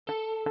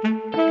Hey,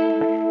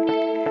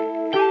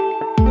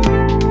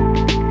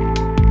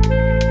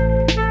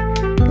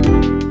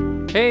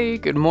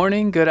 good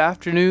morning, good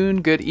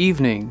afternoon, good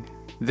evening.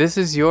 This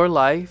is your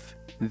life.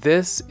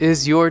 This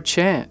is your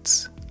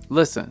chance.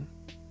 Listen.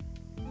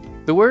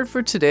 The word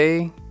for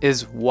today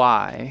is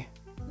why.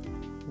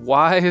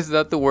 Why is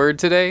that the word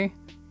today?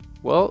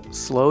 Well,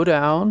 slow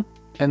down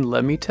and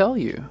let me tell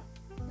you.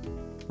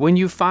 When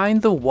you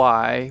find the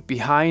why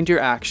behind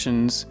your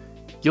actions,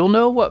 you'll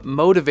know what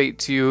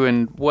motivates you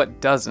and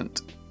what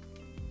doesn't.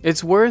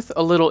 It's worth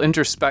a little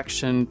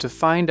introspection to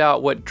find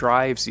out what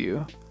drives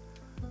you.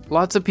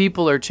 Lots of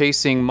people are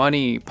chasing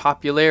money,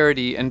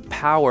 popularity, and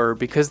power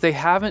because they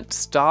haven't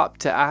stopped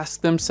to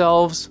ask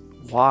themselves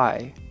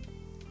why.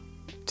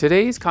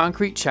 Today's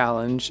concrete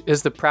challenge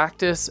is the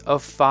practice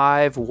of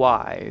 5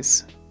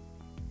 whys.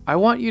 I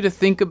want you to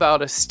think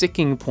about a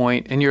sticking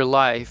point in your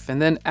life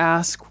and then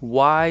ask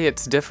why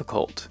it's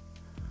difficult.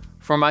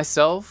 For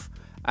myself,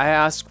 I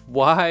ask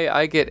why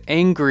I get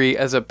angry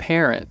as a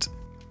parent.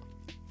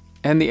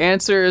 And the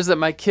answer is that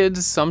my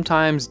kids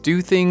sometimes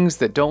do things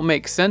that don't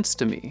make sense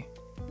to me.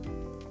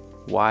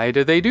 Why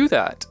do they do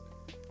that?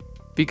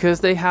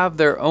 Because they have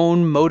their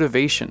own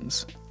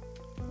motivations.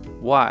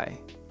 Why?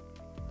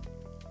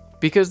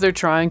 Because they're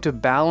trying to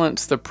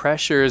balance the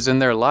pressures in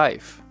their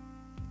life.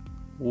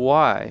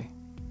 Why?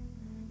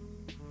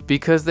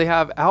 Because they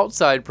have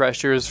outside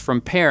pressures from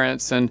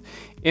parents and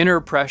inner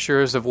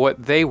pressures of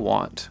what they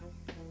want.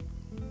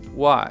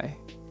 Why?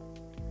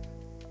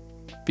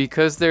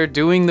 Because they're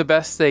doing the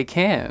best they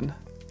can.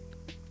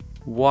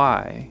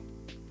 Why?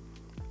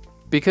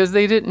 Because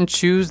they didn't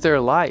choose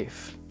their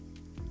life.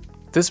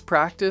 This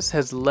practice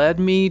has led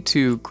me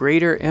to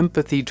greater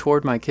empathy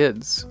toward my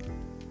kids.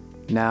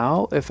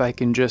 Now, if I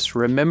can just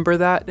remember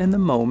that in the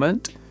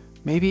moment,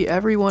 maybe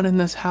everyone in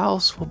this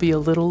house will be a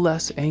little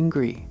less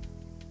angry.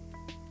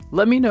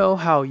 Let me know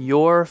how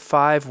your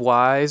 5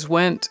 whys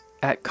went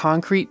at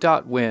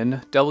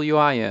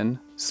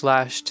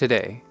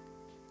concrete.win.today.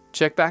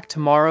 Check back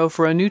tomorrow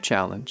for a new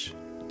challenge.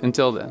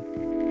 Until then.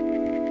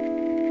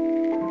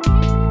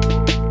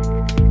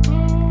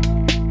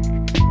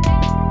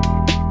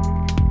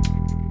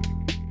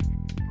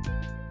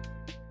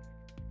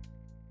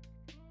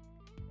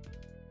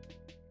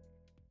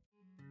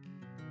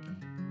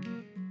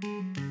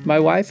 My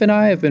wife and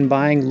I have been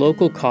buying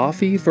local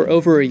coffee for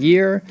over a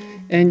year,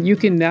 and you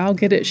can now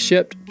get it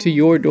shipped to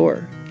your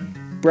door.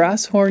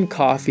 Brass Horn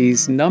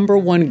Coffee's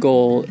 #1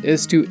 goal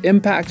is to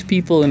impact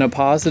people in a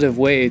positive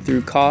way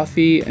through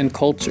coffee and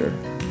culture.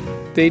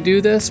 They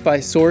do this by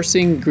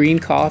sourcing green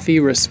coffee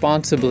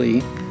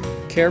responsibly,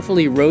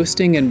 carefully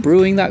roasting and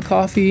brewing that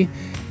coffee,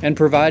 and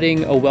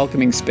providing a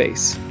welcoming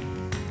space.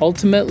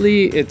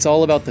 Ultimately, it's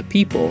all about the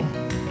people,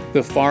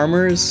 the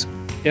farmers,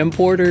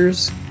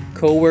 importers,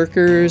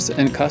 co-workers,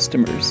 and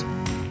customers.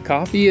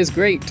 Coffee is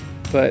great,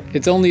 but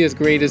it's only as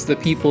great as the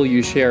people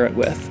you share it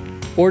with.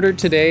 Order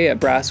today at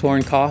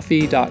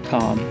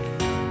brasshorncoffee.com.